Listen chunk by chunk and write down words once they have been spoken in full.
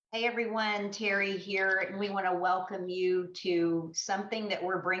Hey everyone, Terry here, and we want to welcome you to something that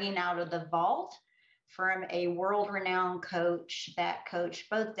we're bringing out of the vault from a world renowned coach that coached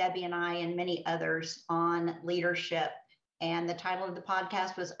both Debbie and I and many others on leadership. And the title of the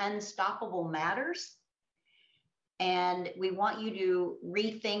podcast was Unstoppable Matters. And we want you to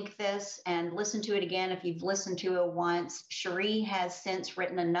rethink this and listen to it again if you've listened to it once. Cherie has since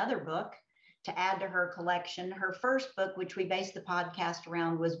written another book to add to her collection. Her first book, which we based the podcast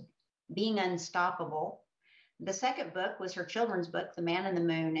around, was Being Unstoppable. The second book was her children's book, The Man in the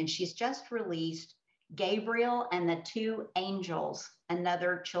Moon, and she's just released Gabriel and the Two Angels,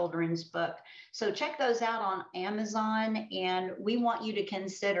 another children's book. So check those out on Amazon, and we want you to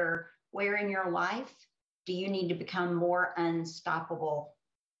consider where in your life do you need to become more unstoppable.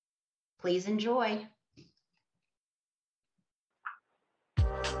 Please enjoy.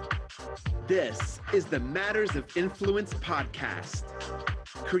 This is the Matters of Influence podcast,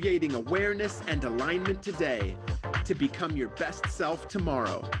 creating awareness and alignment today to become your best self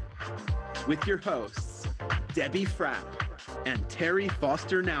tomorrow. With your hosts, Debbie Frapp and Terry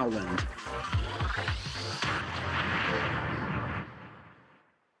Foster Nowland.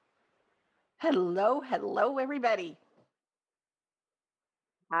 Hello, everybody.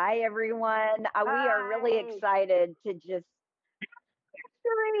 Hi, everyone. We are really excited to just.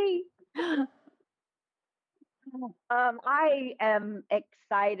 I am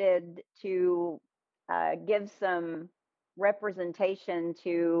excited to give some representation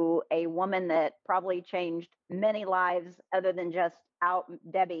to a woman that probably changed many lives other than just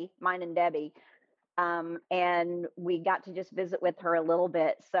mine and Debbie. And we got to just visit with her a little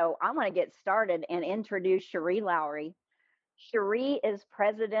bit. So I want to get started and introduce Cherie Lowry. Cherie is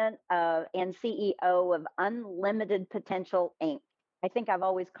president and CEO of Unlimited Potential Inc. I think I've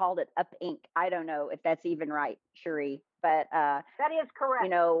always called it Up Inc. I don't know if that's even right, Cherie, but that is correct.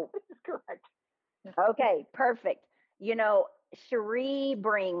 This is correct. Okay, perfect. Cherie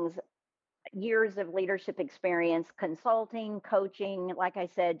brings years of leadership experience, consulting, coaching. Like I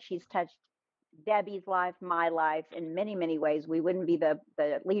said, she's touched Debbie's life, my life in many, many ways. We wouldn't be the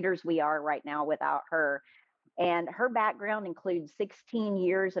leaders we are right now without her. And her background includes 16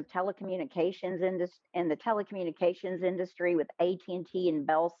 years of telecommunications in the telecommunications industry with AT&T and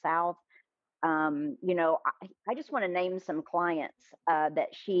Bell South. I just want to name some clients that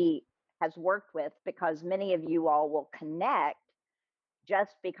she has worked with, because many of you all will connect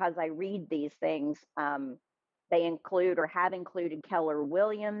just because I read these things. They include or have included Keller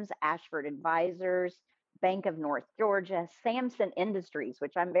Williams, Ashford Advisors, Bank of North Georgia, Samson Industries,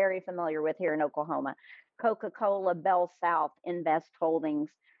 which I'm very familiar with here in Oklahoma, Coca-Cola, Bell South, Invest Holdings,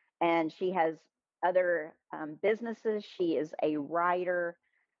 and she has other businesses. She is a writer.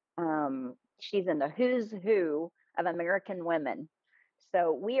 She's in the who's who of American women.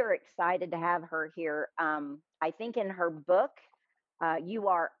 So we are excited to have her here. I think in her book, You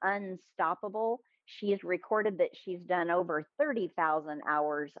Are Unstoppable, she has recorded that she's done over 30,000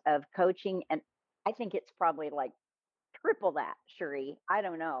 hours of coaching. And I think it's probably like triple that, Cherie. I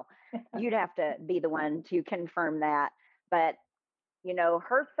don't know. You'd have to be the one to confirm that. But,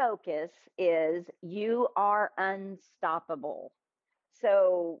 her focus is you are unstoppable.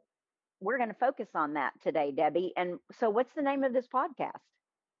 So we're going to focus on that today, Debbie. And so what's the name of this podcast?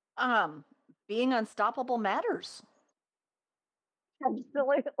 Being Unstoppable Matters.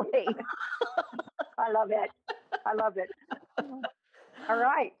 Absolutely. I love it. All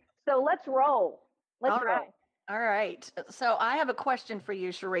right. So let's roll. All right. So I have a question for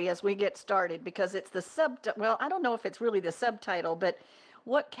you, Cherie, as we get started, because it's the well, I don't know if it's really the subtitle, but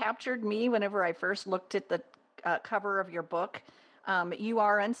what captured me whenever I first looked at the cover of your book, You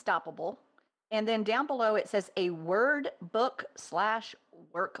Are Unstoppable. And then down below, it says a word book /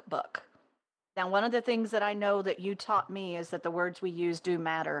 workbook. Now, one of the things that I know that you taught me is that the words we use do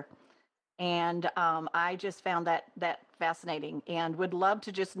matter. And I just found that fascinating, and would love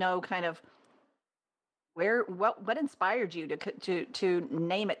to just know kind of what inspired you to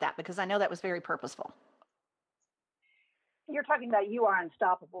name it that, because I know that was very purposeful. You're talking about You Are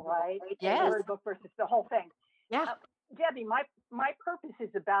Unstoppable, right? Yes. The word book versus the whole thing. Yeah. Debbie, my purpose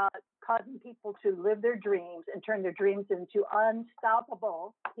is about causing people to live their dreams and turn their dreams into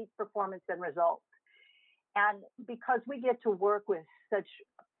unstoppable peak performance and results. And because we get to work with such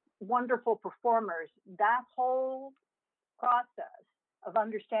wonderful performers, that whole process of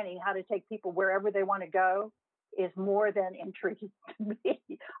understanding how to take people wherever they want to go is more than intriguing to me.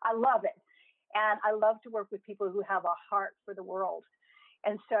 I love it. And I love to work with people who have a heart for the world.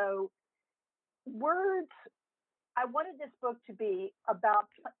 And so words, I wanted this book to be about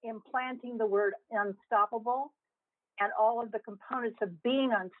implanting the word unstoppable and all of the components of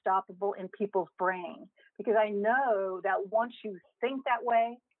being unstoppable in people's brain. Because I know that once you think that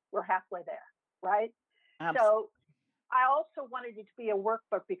way, we're halfway there, right? Absolutely. So I also wanted it to be a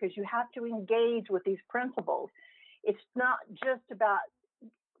workbook because you have to engage with these principles. It's not just about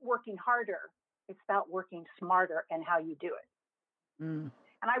working harder. It's about working smarter and how you do it. Mm.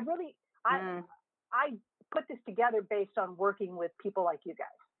 And I put this together based on working with people like you guys.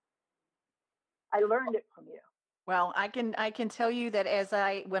 I learned it from you. Well, I can tell you that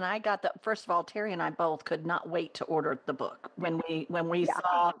when I got first of all, Terry and I both could not wait to order the book when we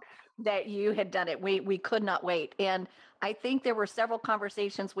saw that you had done it. We could not wait. And I think there were several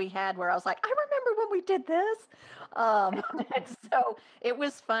conversations we had where I was like, I remember when we did this. And so it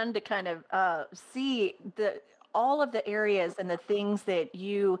was fun to kind of see all of the areas and the things that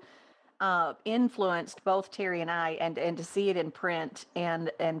you influenced both Terry and I, and to see it in print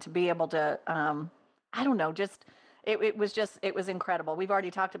and to be able to I don't know, just it was incredible. We've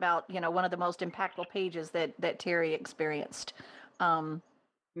already talked about, one of the most impactful pages that Terry experienced.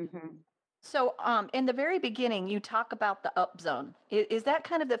 So in the very beginning, you talk about the up zone. Is that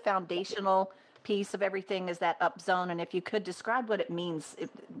kind of the foundational piece of everything, is that up zone? And if you could describe what it means,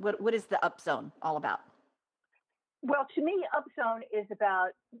 what is the up zone all about? Well, to me, up zone is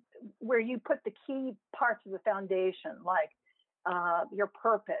about where you put the key parts of the foundation, like your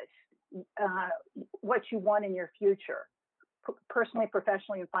purpose, what you want in your future, personally,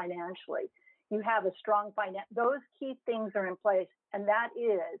 professionally, and financially. You have a strong finance. Those key things are in place. And that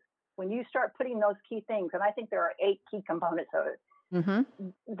is when you start putting those key things, and I think there are 8 key components of it. Mm-hmm.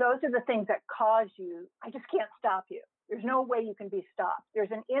 Those are the things that cause you, I just can't stop you. There's no way you can be stopped.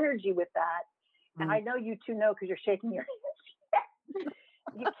 There's an energy with that. And I know you two know because you're shaking your head.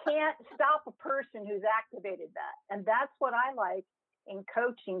 You can't stop a person who's activated that. And that's what I like in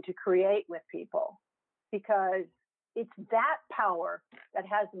coaching to create with people, because it's that power that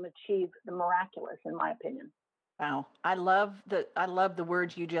has them achieve the miraculous, in my opinion. Wow. I love the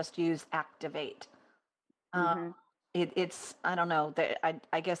words you just used, activate. It's, I don't know,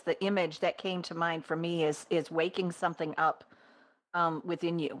 I guess the image that came to mind for me is waking something up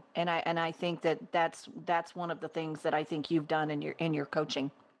within you. And I think that's one of the things that I think you've done in your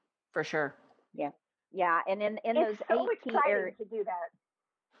coaching, for sure. Yeah. Yeah. And in it's those so 8 key areas to do that.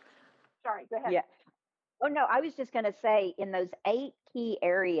 Sorry, go ahead. Yeah. Oh no, I was just going to say, in those 8 key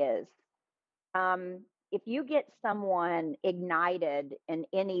areas, if you get someone ignited in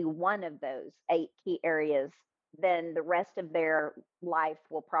any one of those 8 key areas, then the rest of their life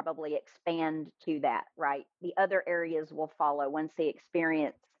will probably expand to that, right? The other areas will follow once they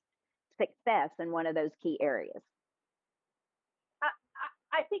experience success in one of those key areas.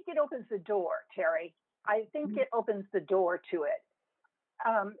 I think it opens the door, Terry. I think it opens the door to it.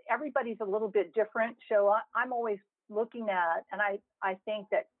 Everybody's a little bit different. So I'm always looking at, and I think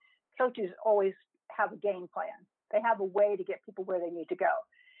that coaches always have a game plan. They have a way to get people where they need to go.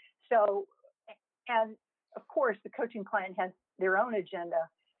 So, and of course, the coaching client has their own agenda,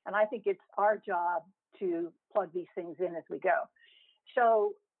 and I think it's our job to plug these things in as we go.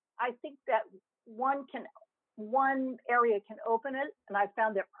 So I think that one area can open it, and I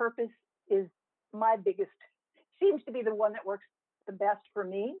found that purpose is seems to be the one that works the best for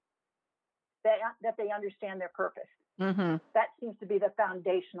me, that they understand their purpose. Mm-hmm. That seems to be the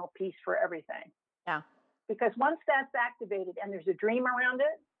foundational piece for everything. Yeah. Because once that's activated and there's a dream around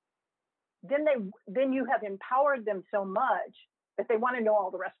it, then you have empowered them so much that they want to know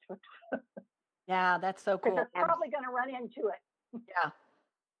all the rest of it. Yeah, that's so cool. Because they're probably going to run into it. Yeah.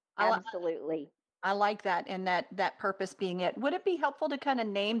 Absolutely. I like that, and that purpose being it. Would it be helpful to kind of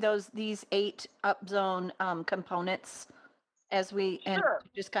name these 8 up zone components as we and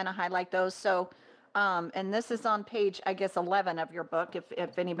just kind of highlight those? So, and this is on page, I guess, 11 of your book,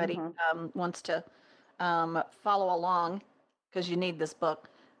 if anybody wants to follow along, because you need this book.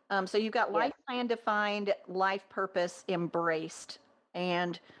 So you've got life plan defined, life purpose embraced,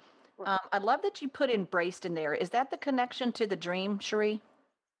 and I love that you put embraced in there. Is that the connection to the dream, Cherie?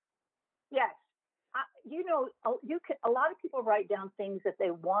 Yes. A lot of people write down things that they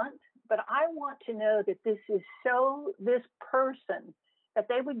want, but I want to know that this person, that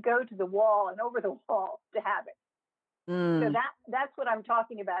they would go to the wall and over the wall to have it. So that's what I'm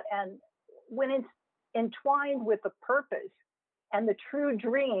talking about. And when it's entwined with the purpose and the true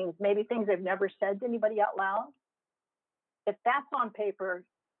dreams, maybe things they've never said to anybody out loud, if that's on paper,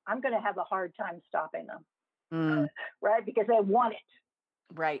 I'm going to have a hard time stopping them, right? Because they want it.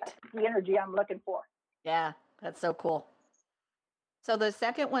 Right. That's the energy I'm looking for. Yeah, that's so cool. So the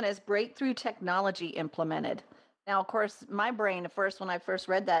second one is breakthrough technology implemented. Now, of course, my brain at first, when I first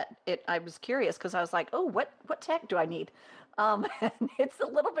read that, I was curious because I was like, oh, what tech do I need? And it's a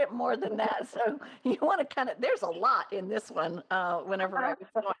little bit more than that. So you want to there's a lot in this one whenever I was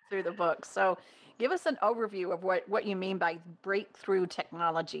going through the book. So give us an overview of what you mean by breakthrough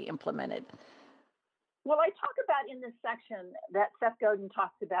technology implemented. Well, I talk about in this section that Seth Godin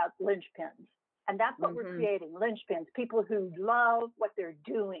talks about linchpins. And that's what we're creating, linchpins, people who love what they're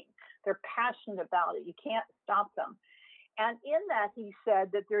doing. They're passionate about it. You can't stop them. And in that, he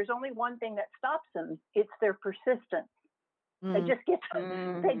said that there's only one thing that stops them. It's their persistence. They just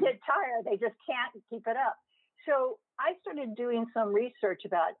they get tired. They just can't keep it up. So I started doing some research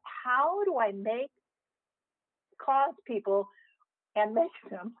about how do I cause people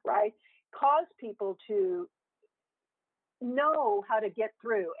to know how to get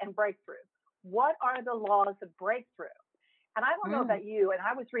through and break through. What are the laws of breakthrough? And I don't know about you, and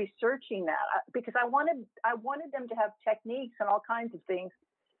I was researching that because I wanted them to have techniques and all kinds of things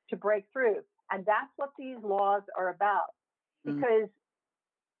to break through. And that's what these laws are about. Because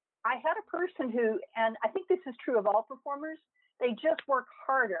I had a person who, and I think this is true of all performers, they just work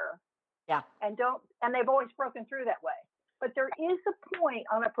harder. Yeah. And they've always broken through that way. But there is a point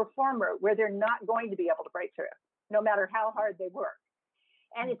on a performer where they're not going to be able to break through, no matter how hard they work.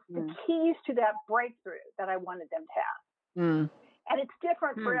 And it's the keys to that breakthrough that I wanted them to have. And it's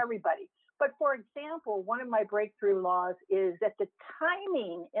different for everybody. But for example, one of my breakthrough laws is that the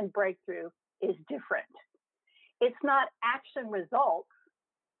timing in breakthrough is different. It's not action results.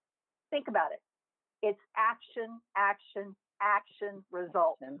 Think about it. It's action, action, action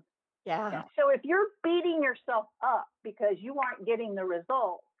results. Yeah. So if you're beating yourself up because you aren't getting the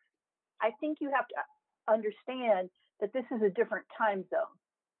results, I think you have to understand that this is a different time zone.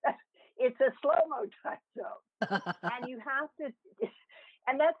 It's a slow-mo time zone. And you have to,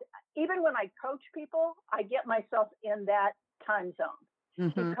 and that's, even when I coach people, I get myself in that time zone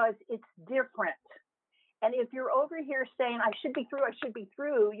because it's different. And if you're over here saying, I should be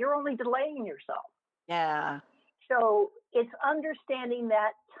through, you're only delaying yourself. Yeah. So it's understanding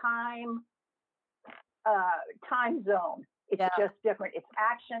that time zone. It's just different. It's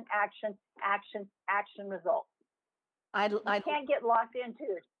action, action, action, action, result. I can't get locked into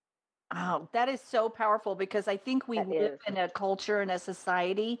it. Oh, that is so powerful because I think we live in a culture and a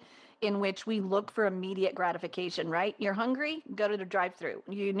society in which we look for immediate gratification, right? You're hungry, go to the drive-through.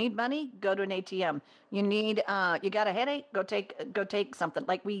 You need money, go to an ATM. You need you got a headache, go take something.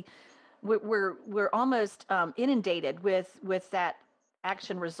 Like we're almost inundated with that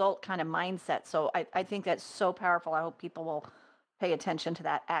action result kind of mindset. So I think that's so powerful. I hope people will pay attention to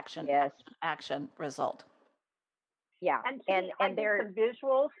that action result. Yeah, and they're some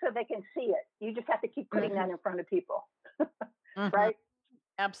visuals so they can see it. You just have to keep putting that in front of people, right?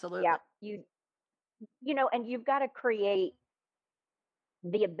 Absolutely. Yeah, you know, and you've got to create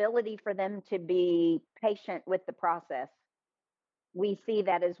the ability for them to be patient with the process. We see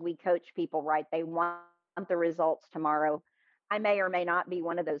that as we coach people, right? They want the results tomorrow. I may or may not be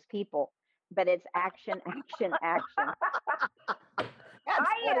one of those people, but it's action, action, action. I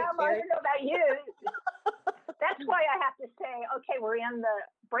am. I don't know about you. That's why I have to say, okay, we're in the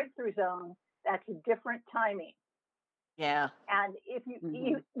breakthrough zone. That's a different timing. Yeah. And if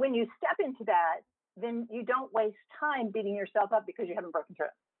you when you step into that, then you don't waste time beating yourself up because you haven't broken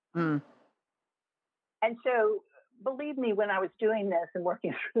through. And so, believe me, when I was doing this and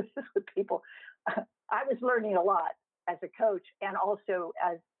working through this with people, I was learning a lot as a coach and also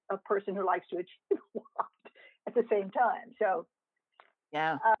as a person who likes to achieve a lot at the same time. So,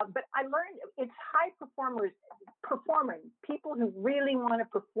 yeah. But I learned it's high performers performing. People who really want to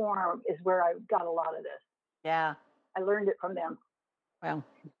perform is where I got a lot of this. Yeah. I learned it from them. Wow.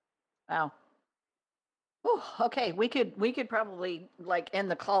 Oh, okay. We could probably like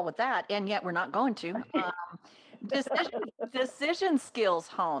end the call with that, and yet we're not going to. Decision skills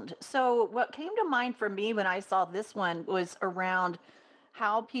honed. So what came to mind for me when I saw this one was around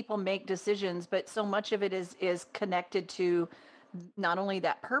how people make decisions, but so much of it is connected to not only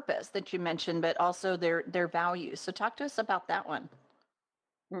that purpose that you mentioned, but also their values. So talk to us about that one.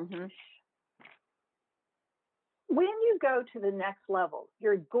 When you go to the next level,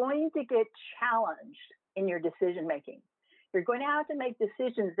 you're going to get challenged in your decision making. You're going to have to make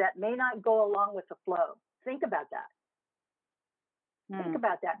decisions that may not go along with the flow. Think about that. Think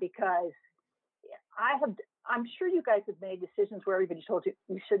about that, because I'm sure you guys have made decisions where everybody told you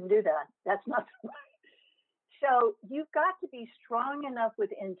shouldn't do that. That's not right. So you've got to be strong enough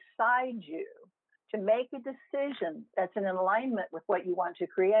inside you to make a decision that's in alignment with what you want to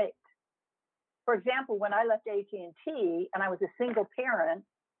create. For example, when I left AT&T and I was a single parent,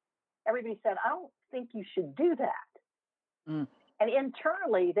 everybody said, I don't think you should do that. Mm. And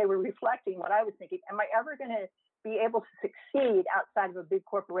internally, they were reflecting what I was thinking. Am I ever going to be able to succeed outside of a big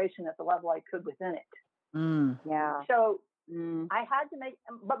corporation at the level I could within it? Mm. Yeah. So I had to make,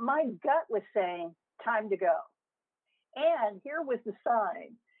 but my gut was saying, time to go. And here was the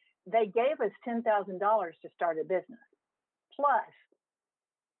sign. They gave us $10,000 to start a business, plus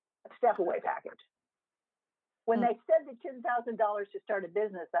a step away package. When they said the $10,000 to start a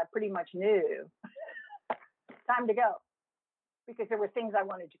business, I pretty much knew time to go, because there were things I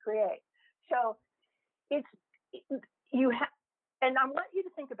wanted to create. So you have, and I want you to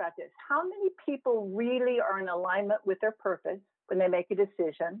think about this. How many people really are in alignment with their purpose when they make a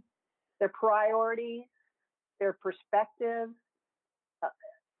decision, their priorities, their perspective,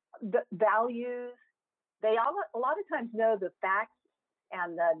 the values? They all, a lot of times, know the facts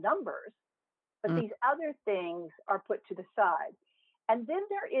and the numbers, but these other things are put to the side. And then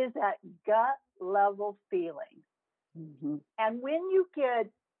there is that gut level feeling. Mm-hmm. And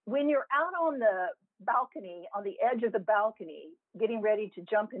when you're out on the balcony, on the edge of the balcony, getting ready to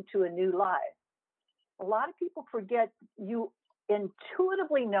jump into a new life, a lot of people forget you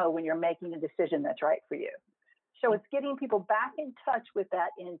intuitively know when you're making a decision that's right for you. So it's getting people back in touch with that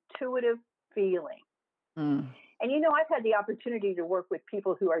intuitive feeling. Mm. And, you know, I've had the opportunity to work with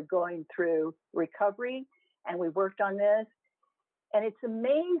people who are going through recovery, and we worked on this. And it's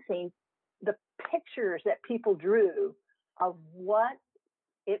amazing the pictures that people drew of what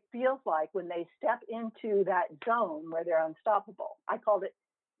it feels like when they step into that zone where they're unstoppable. I called it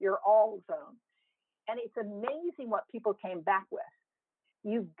your all zone. And it's amazing what people came back with.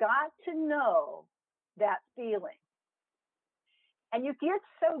 You've got to know that feeling. And you get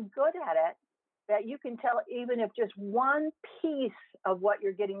so good at it that you can tell even if just one piece of what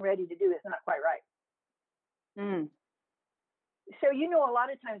you're getting ready to do is not quite right. Mm. So, you know, a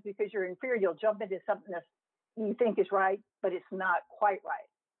lot of times because you're in fear, you'll jump into something that you think is right, but it's not quite right.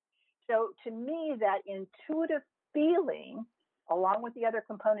 So to me, that intuitive feeling, along with the other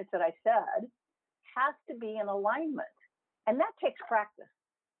components that I said, has to be in alignment. And that takes practice.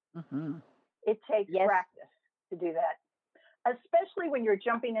 Mm-hmm. It takes practice to do that, especially when you're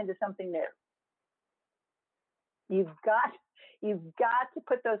jumping into something new. You've got to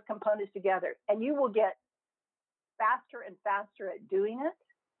put those components together, and you will get faster and faster at doing it.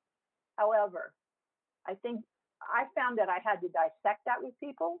 However, I think I found that I had to dissect that with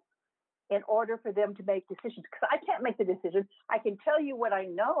people in order for them to make decisions, because I can't make the decision. I can tell you what I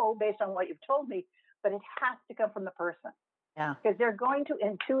know based on what you've told me, but it has to come from the person. Yeah. Because they're going to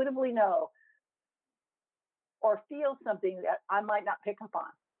intuitively know or feel something that I might not pick up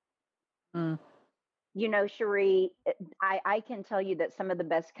on. Mm. You know, Cherie, I can tell you that some of the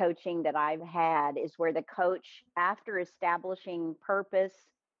best coaching that I've had is where the coach, after establishing purpose,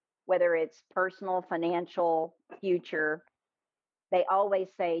 whether it's personal, financial, future, they always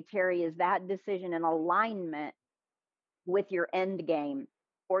say, Terry, is that decision in alignment with your end game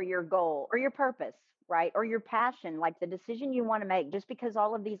or your goal or your purpose, right? Or your passion, like the decision you want to make, just because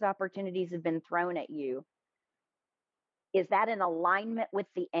all of these opportunities have been thrown at you, is that in alignment with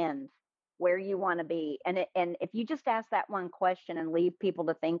the end, where you want to be? And if you just ask that one question and leave people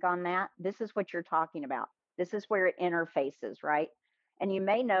to think on that, this is what you're talking about. This is where it interfaces, right? And you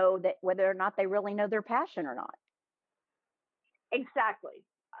may know that whether or not they really know their passion or not. Exactly.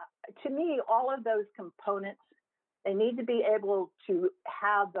 To me, all of those components, they need to be able to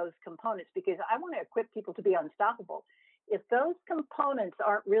have those components, because I want to equip people to be unstoppable. If those components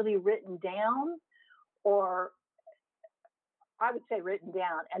aren't really written down, or I would say written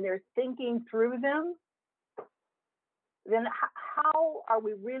down, and they're thinking through them, then how are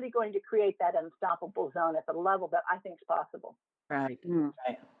we really going to create that unstoppable zone at the level that I think is possible? Right. Mm.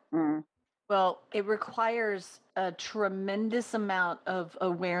 Right. Mm. Well, it requires a tremendous amount of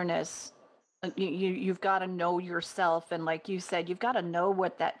awareness. You've got to know yourself. And like you said, you've got to know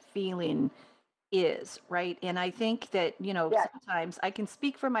what that feeling is, right? And I think that, sometimes I can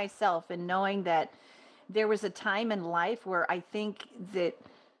speak for myself in knowing that there was a time in life where I think that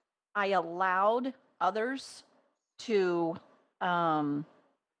I allowed others to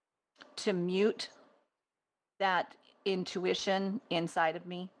mute that intuition inside of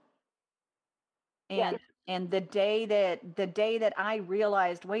me. And the day that I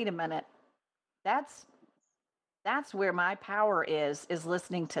realized, wait a minute, that's where my power is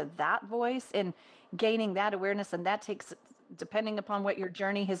listening to that voice and gaining that awareness. And that takes, depending upon what your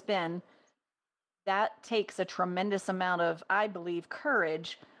journey has been, that takes a tremendous amount of, I believe,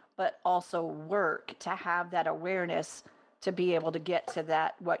 courage, but also work to have that awareness to be able to get to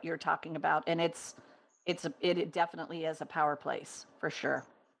that, what you're talking about. And it definitely is a power place for sure.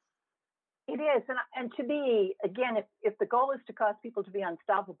 It is. And to me, again, if the goal is to cause people to be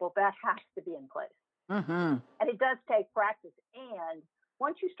unstoppable, that has to be in place. Mm-hmm. And it does take practice. And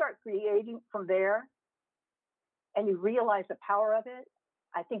once you start creating from there and you realize the power of it,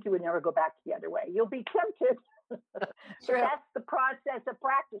 I think you would never go back the other way. You'll be tempted. True. That's the process of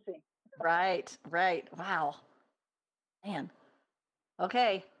practicing. Right. Wow. Man.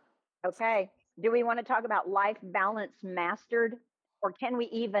 Okay. Do we want to talk about life balance mastered, or can we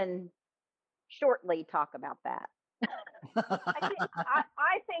even shortly talk about that?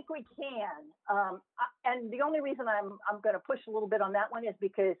 I think we can. And the only reason I'm going to push a little bit on that one is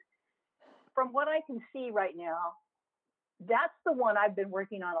because from what I can see right now, that's the one I've been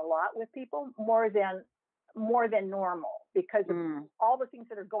working on a lot with people more than normal because of all the things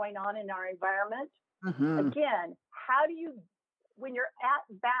that are going on in our environment. Mm-hmm. Again, how do you, when you're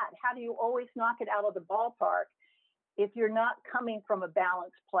at bat, how do you always knock it out of the ballpark if you're not coming from a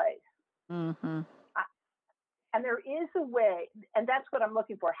balanced place? Mm-hmm. And there is a way, and that's what I'm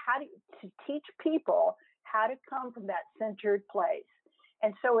looking for. To teach people how to come from that centered place.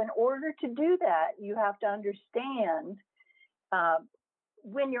 And so in order to do that, you have to understand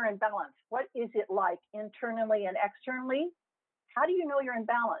when you're in balance, what is it like internally and externally? How do you know you're in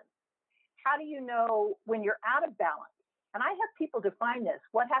balance? How do you know when you're out of balance? And I have people define this.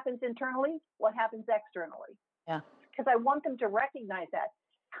 What happens internally? What happens externally? Yeah. Because I want them to recognize that.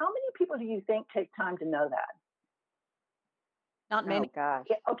 How many people do you think take time to know that? Not many. Oh, gosh.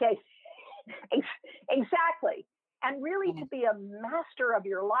 Okay. Exactly. And really to be a master of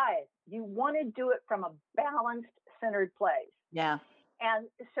your life, you want to do it from a balanced, centered place. Yeah. And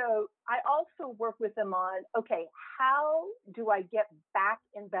so I also work with them on, okay, how do I get back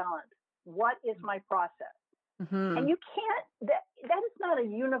in balance? What is my process? Mm-hmm. And you can't, that is not a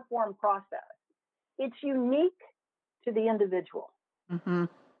uniform process. It's unique to the individual. Mm-hmm.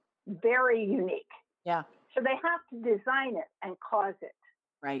 Very unique. Yeah. So they have to design it and cause it.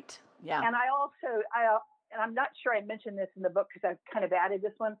 Right. Yeah. And and I'm not sure I mentioned this in the book because I've kind of added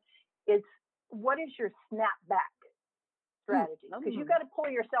this one. It's what is your snapback strategy? Because you've got to pull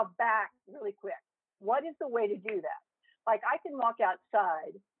yourself back really quick. What is the way to do that? Like I can walk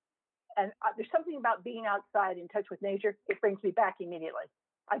outside and there's something about being outside in touch with nature. It brings me back immediately.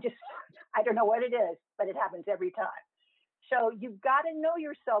 I don't know what it is, but it happens every time. So you've got to know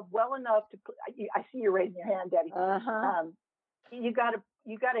yourself well enough to. I see you raising your hand, Debbie. Uh-huh. You got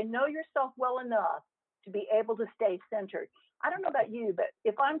to know yourself well enough to be able to stay centered. I don't know about you, but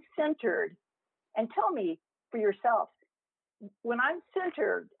if I'm centered, and tell me for yourself, when I'm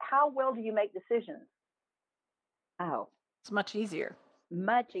centered, how well do you make decisions? Oh, It's much easier.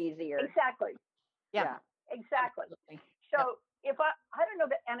 much easier. Exactly. Yeah. Exactly. Absolutely. So if I don't know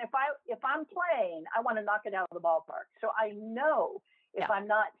that, and if I'm playing, I want to knock it out of the ballpark. So I know if I'm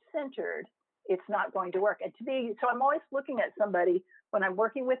not centered, it's not going to work. And to me, so I'm always looking at somebody when I'm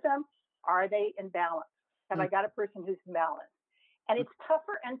working with them. Are they in balance? Have I got a person who's in balance? And it's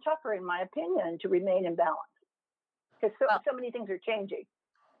tougher and tougher, in my opinion, to remain in balance because so many things are changing.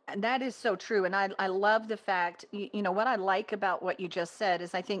 And that is so true. And I love the fact, you know, what I like about what you just said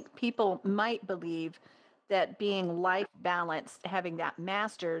is I think people might believe that being life balanced, having that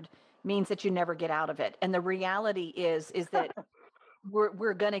mastered means that you never get out of it. And the reality is that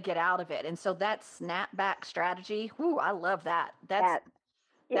we're going to get out of it. And so that snapback strategy, whoo, I love that. That's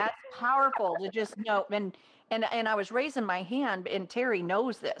powerful to just know. And I was raising my hand, and Terry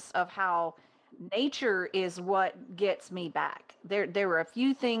knows this, of how nature is what gets me back. There are a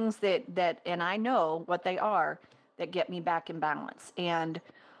few things that and I know what they are that get me back in balance. And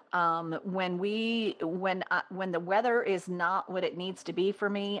when the weather is not what it needs to be for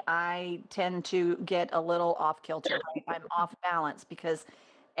me, I tend to get a little off kilter. Right? I'm off balance because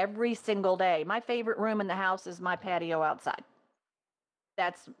every single day, my favorite room in the house is my patio outside.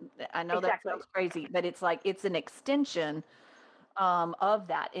 I know that sounds crazy, but it's like it's an extension of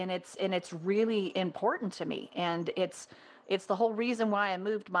that, and it's really important to me, and it's the whole reason why I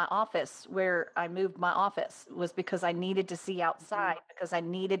moved my office where I moved my office was because I needed to see outside because I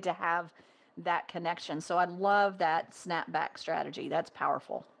needed to have that connection. So I love that snapback strategy. That's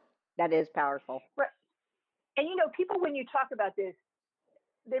powerful. That is powerful. Right. And you know, people when you talk about this,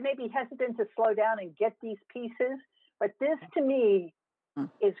 they may be hesitant to slow down and get these pieces, but this to me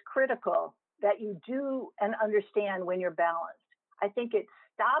is critical that you do and understand when you're balanced. I think it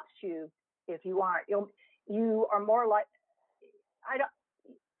stops you if you aren't. You are more like,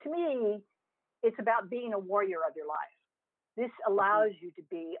 to me, it's about being a warrior of your life. This allows you to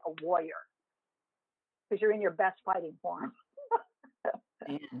be a warrior because you're in your best fighting form.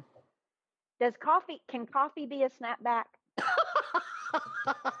 Can coffee be a snapback?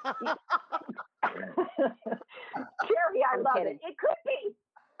 Jerry, I love kidding. it. It could be.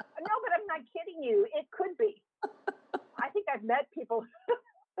 No, but I'm not kidding you. It could be. I think I've met people.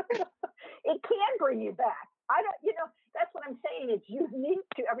 It can bring you back. I don't, that's what I'm saying. It's unique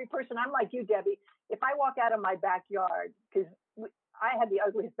to every person. I'm like you, Debbie. If I walk out of my backyard, because I had the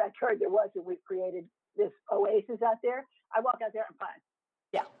ugliest backyard there was, and we've created this oasis out there. I walk out there, I'm fine.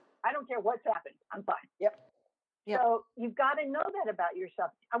 Yeah. I don't care what's happened. I'm fine. Yep. So you've got to know that about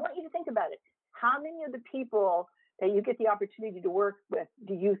yourself. I want you to think about it. How many of the people that you get the opportunity to work with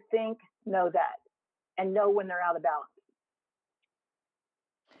do you think know that and know when they're out of balance?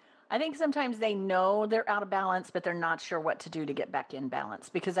 I think sometimes they know they're out of balance, but they're not sure what to do to get back in balance,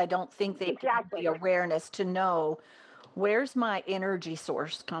 because I don't think they have the awareness to know where's my energy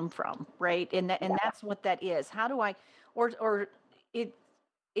source come from, right? And that's what that is. How do I,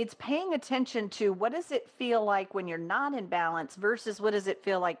 it's paying attention to what does it feel like when you're not in balance versus what does it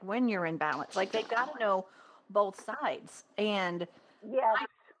feel like when you're in balance? Like they've got to know both sides. And yes.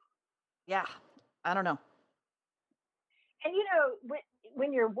 I don't know. And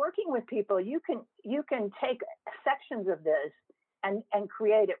when you're working with people, you can take sections of this and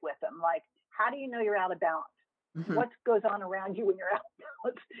create it with them. Like, how do you know you're out of balance? Mm-hmm. What goes on around you when you're out of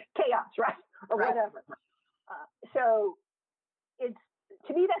balance? Chaos, right? Or whatever. So it's,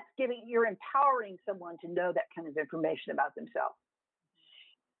 to me, you're empowering someone to know that kind of information about themselves.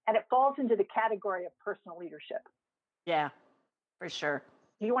 And it falls into the category of personal leadership. Yeah, for sure.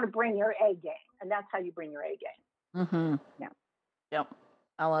 You want to bring your A game, and that's how you bring your A game. Mm-hmm. Yeah. Yep.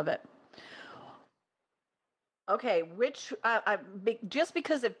 I love it. Okay, just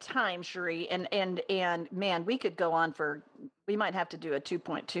because of time, Cherie, and man, we could go on we might have to do a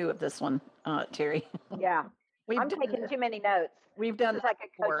 2.2 of this one, Terry. Yeah. I'm taking too many notes. We've done this is like a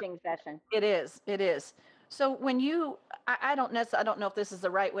coaching session. It is. So when I don't know if this is the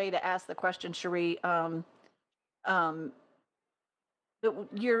right way to ask the question, Cherie. But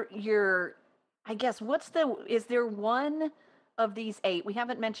I guess is there one of these 8? We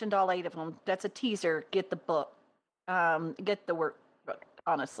haven't mentioned all 8 of them. That's a teaser. Get the book. Get the workbook.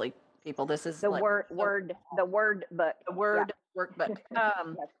 Honestly, people, this is the word book. The word workbook. Yes.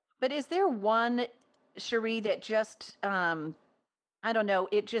 But is there one, Cherie, that just I don't know,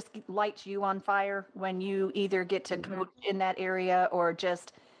 it just lights you on fire when you either get to coach in that area or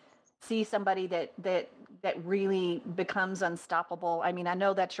just see somebody that really becomes unstoppable? I mean, I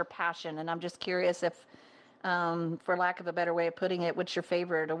know that's your passion, and I'm just curious if, for lack of a better way of putting it, what's your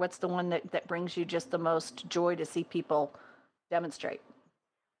favorite, or what's the one that brings you just the most joy to see people demonstrate?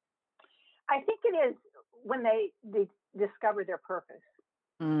 I think it is when they discover their purpose.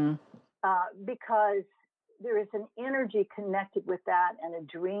 Because there is an energy connected with that and a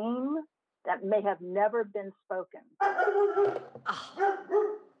dream that may have never been spoken.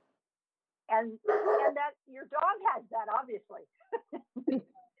 And that your dog has that, obviously.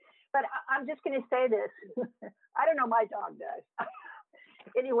 But I'm just going to say this. I don't know, my dog does.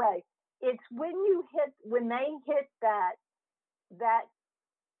 Anyway, it's when they hit that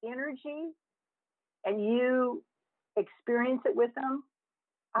energy and you experience it with them,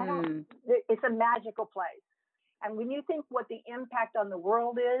 it's a magical place. And when you think what the impact on the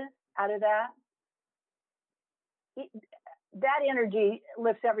world is out of that, that energy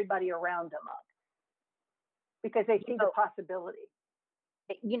lifts everybody around them up because they see the possibility.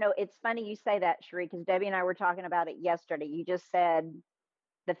 It's funny you say that, Cherie, because Debbie and I were talking about it yesterday. You just said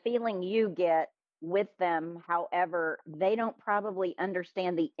the feeling you get with them, however, they don't probably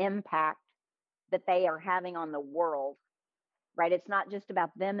understand the impact that they are having on the world, right? It's not just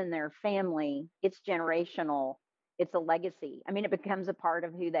about them and their family. It's generational. It's a legacy. I mean, it becomes a part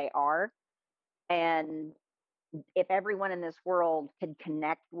of who they are. And if everyone in this world could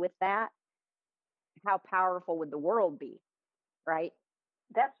connect with that, how powerful would the world be, right?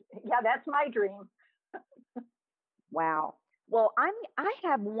 That's my dream. Wow. Well, I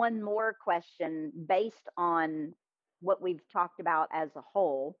have one more question based on what we've talked about as a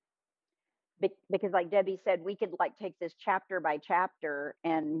whole, because like Debbie said, we could take this chapter by chapter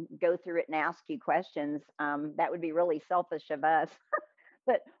and go through it and ask you questions. That would be really selfish of us.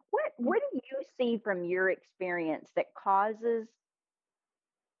 But what do you see from your experience that causes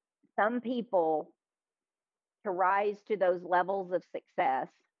some people to rise to those levels of success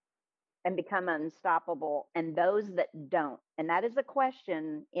and become unstoppable, and those that don't? And that is a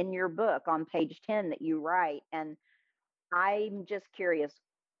question in your book on page 10 that you write. And I'm just curious,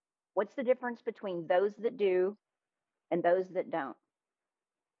 what's the difference between those that do and those that don't?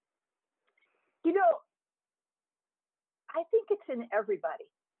 I think it's in everybody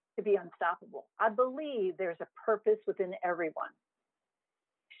to be unstoppable. I believe there's a purpose within everyone.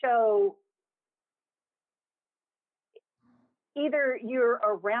 So either you're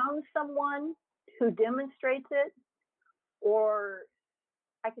around someone who demonstrates it, or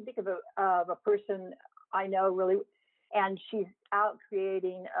I can think of a person I know really, and she's out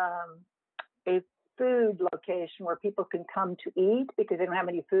creating a food location where people can come to eat because they don't have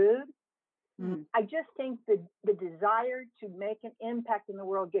any food. Mm. I just think the desire to make an impact in the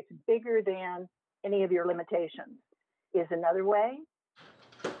world gets bigger than any of your limitations is another way.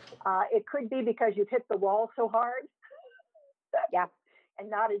 It could be because you've hit the wall so hard. Yeah. And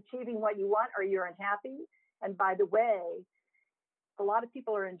not achieving what you want, or you're unhappy. And by the way, a lot of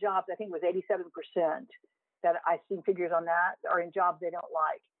people are in jobs, I think it was 87% that I've seen figures on that, are in jobs they don't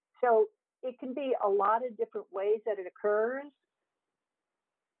like. So it can be a lot of different ways that it occurs.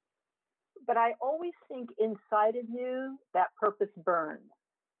 But I always think inside of you, that purpose burns.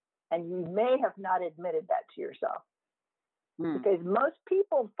 And you may have not admitted that to yourself. Because most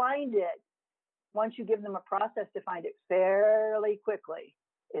people find it once you give them a process to find it fairly quickly,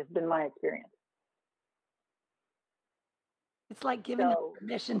 has been my experience. It's like giving them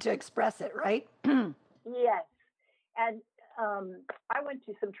permission to express it, right? Yes. And I went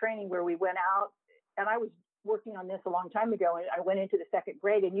to some training where we went out, and I was working on this a long time ago, and I went into the second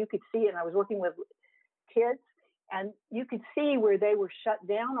grade, and you could see it, and I was working with kids, and you could see where they were shut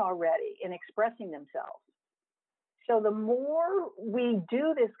down already in expressing themselves. So the more we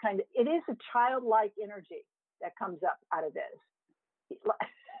do this it is a childlike energy that comes up out of this.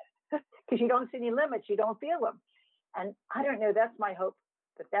 Because you don't see any limits, you don't feel them. And I don't know, that's my hope,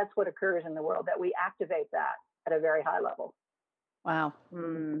 that that's what occurs in the world, that we activate that at a very high level. Wow.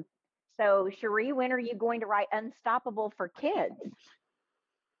 So, Cherie, when are you going to write Unstoppable for Kids?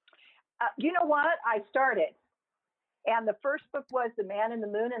 You know what? I started. And the first book was The Man in the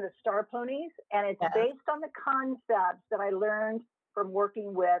Moon and the Star Ponies. And it's based on the concepts that I learned from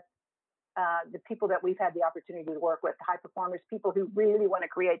working with the people that we've had the opportunity to work with, high performers, people who really want to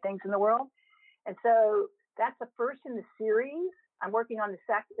create things in the world. And so that's the first in the series. I'm working on the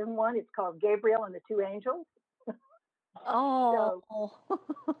second one. It's called Gabriel and the Two Angels. Oh.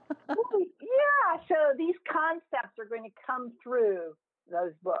 Yeah. So these concepts are going to come through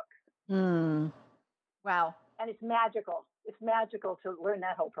those books. Wow. And it's magical. It's magical to learn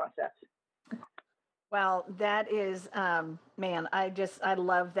that whole process. Well, that is, man, I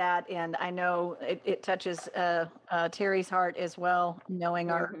love that. And I know it touches Terry's heart as well, knowing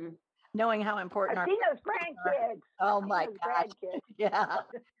how important I've seen those grandkids. Oh my gosh. Yeah.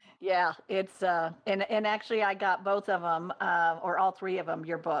 Yeah. It's, and actually I got both of them, or all three of them,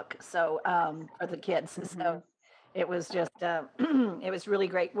 your book. So, for the kids. So it was just, it was really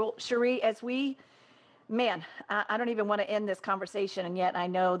great. Well, Cherie, I don't even want to end this conversation, and yet I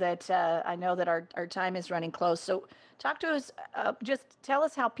know that our time is running close. So, talk to us. Just tell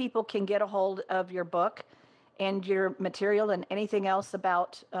us how people can get a hold of your book and your material, and anything else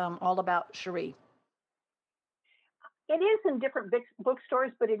about all about Cherie. It is in different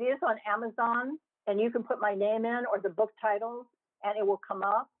bookstores, but it is on Amazon, and you can put my name in or the book title, and it will come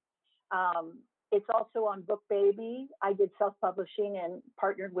up. It's also on BookBaby. I did self-publishing and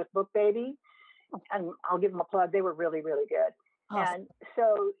partnered with BookBaby. And I'll give them a plug. They were really, really good. Awesome. And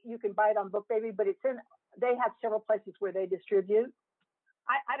so you can buy it on BookBaby, but they have several places where they distribute.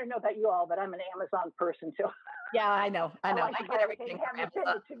 I don't know about you all, but I'm an Amazon person. So yeah, I know. I get everything from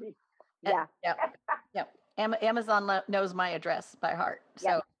Amazon. Yeah. Amazon knows my address by heart.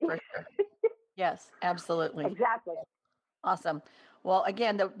 So for sure. Yes, absolutely. Exactly. Awesome. Well,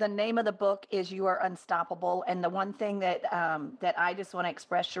 again, the name of the book is You Are Unstoppable. And the one thing that I just want to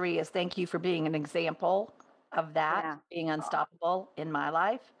express, Cherie, is thank you for being an example of that, being unstoppable in my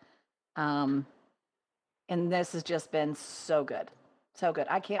life. And this has just been so good. So good.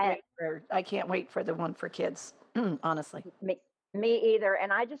 I can't wait for the one for kids, honestly. Me either.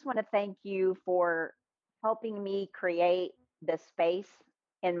 And I just want to thank you for helping me create the space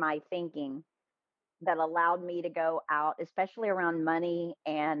in my thinking that allowed me to go out, especially around money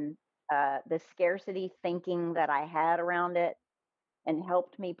and the scarcity thinking that I had around it, and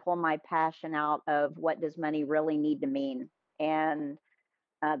helped me pull my passion out of what does money really need to mean. And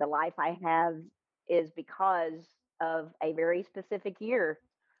the life I have is because of a very specific year.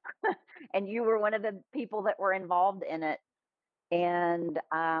 And you were one of the people that were involved in it. And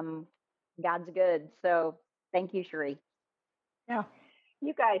God's good. So thank you, Cherie. Yeah.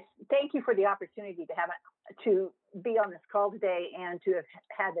 You guys, thank you for the opportunity to be on this call today and to have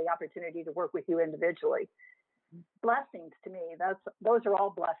had the opportunity to work with you individually. Blessings to me. Those are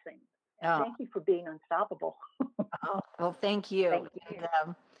all blessings. Thank you for being unstoppable. Well, thank you. Thank you.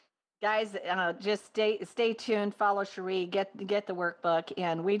 And, Guys, just stay tuned. Follow Cherie. Get the workbook,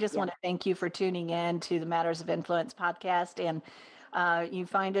 and we just want to thank you for tuning in to the Matters of Influence podcast. And you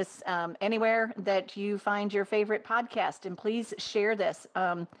find us anywhere that you find your favorite podcast, and please share this.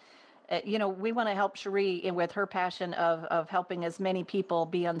 We want to help Cherie with her passion of helping as many people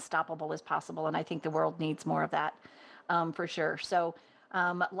be unstoppable as possible, and I think the world needs more of that for sure. So.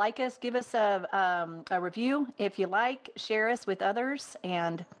 Like us, give us a review if you like, share us with others,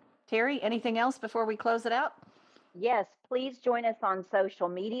 and Terry, anything else before we close it out? Yes, please join us on social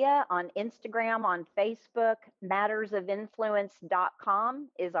media, on Instagram, on Facebook. Mattersofinfluence.com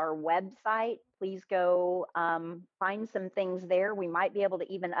is our website. Please go find some things there. We might be able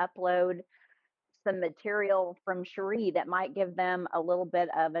to even upload some material from Cherie that might give them a little bit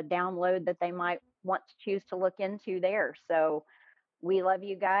of a download that they might want to choose to look into there. So we love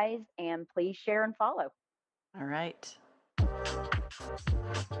you guys, and please share and follow. All right.